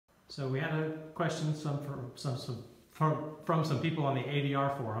So we had a question from some people on the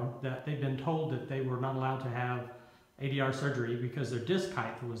ADR forum that they've been told that they were not allowed to have ADR surgery because their disc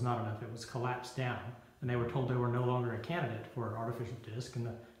height was not enough. It was collapsed down, and they were told they were no longer a candidate for an artificial disc, and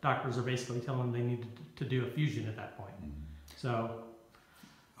the doctors are basically telling them they need to do a fusion at that point. So,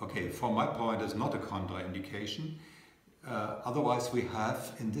 okay, from my point, it's not a contraindication. Otherwise, we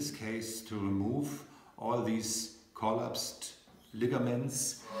have, in this case, to remove all these collapsed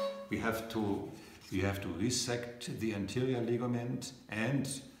ligaments. We have to resect the anterior ligament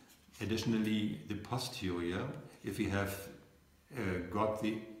and additionally the posterior, if we have got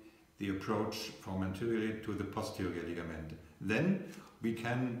the approach from anterior to the posterior ligament. Then we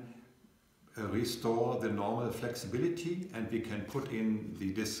can restore the normal flexibility and we can put in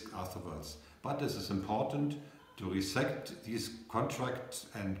the disc afterwards. But this is important to resect these contract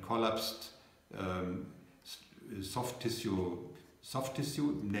and collapsed soft tissue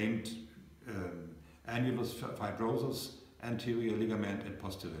named annulus fibrosus, anterior ligament and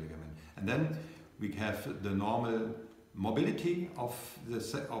posterior ligament. And then we have the normal mobility of the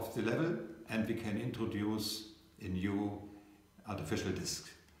level, and we can introduce a new artificial disc.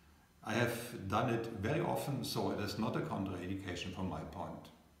 I have done it very often, so it is not a contraindication from my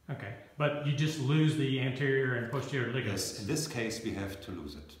point. Okay, but you just lose the anterior and posterior ligaments. Yes, in this case we have to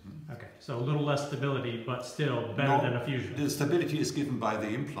lose it. Okay, so a little less stability, but still better than a fusion. The stability is given by the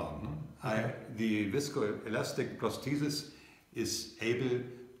implant. Okay. The visco-elastic prosthesis is able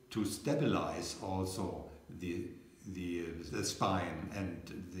to stabilize also the spine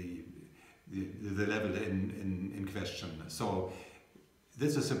and the level in question. So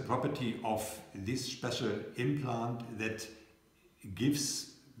this is a property of this special implant that gives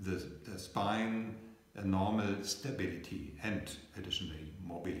the spine a normal stability and additionally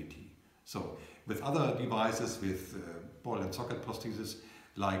mobility. So with other devices, with ball and socket prosthesis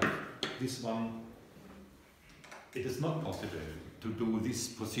like this one, it is not possible to do this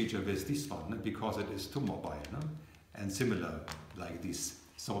procedure with this one because it is too mobile, and similar like this.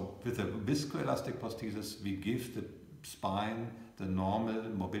 So with a viscoelastic prosthesis, we give the spine the normal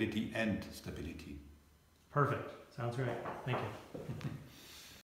mobility and stability. Perfect. Sounds great. Thank you.